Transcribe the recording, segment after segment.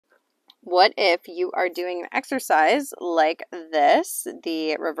What if you are doing an exercise like this,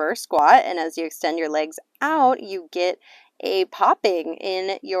 the reverse squat, and as you extend your legs out, you get a popping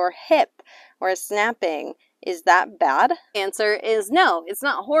in your hip or a snapping? Is that bad? Answer is no. It's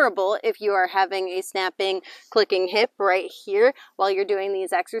not horrible if you are having a snapping, clicking hip right here while you're doing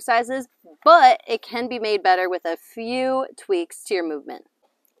these exercises, but it can be made better with a few tweaks to your movement.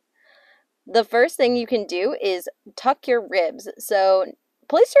 The first thing you can do is tuck your ribs. So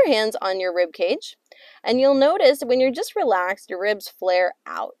place your hands on your rib cage, and you'll notice when you're just relaxed, your ribs flare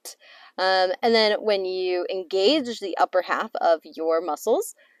out. And then when you engage the upper half of your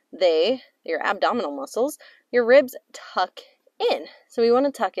muscles, your abdominal muscles, your ribs tuck in. So we want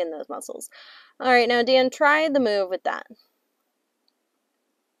to tuck in those muscles. All right, now Dan, try the move with that.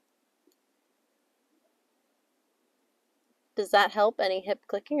 Does that help any hip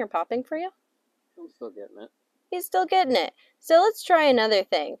clicking or popping for you? I'm still getting it. He's still getting it. So let's try another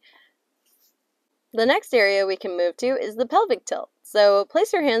thing. The next area we can move to is the pelvic tilt. So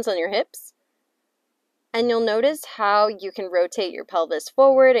place your hands on your hips, and you'll notice how you can rotate your pelvis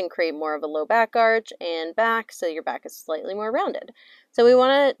forward and create more of a low back arch and back, so your back is slightly more rounded. So we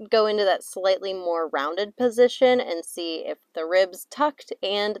want to go into that slightly more rounded position and see if the ribs tucked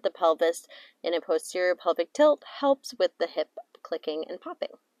and the pelvis in a posterior pelvic tilt helps with the hip clicking and popping.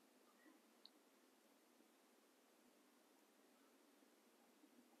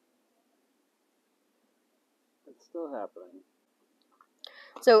 It's still happening.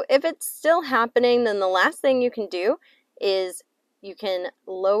 So if it's still happening, then the last thing you can do is you can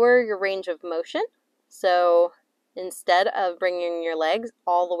lower your range of motion. So instead of bringing your legs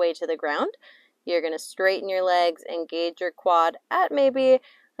all the way to the ground, you're going to straighten your legs, engage your quad at maybe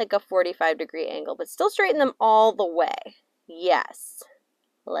like a 45-degree angle, but still straighten them all the way. Yes,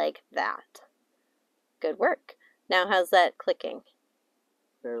 like that. Good work. Now how's that clicking?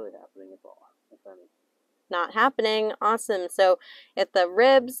 Barely happening at all, if any. Not happening. Awesome. So if the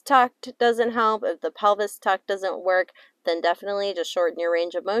ribs tucked doesn't help, if the pelvis tucked doesn't work, then definitely just shorten your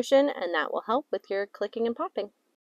range of motion, and that will help with your clicking and popping.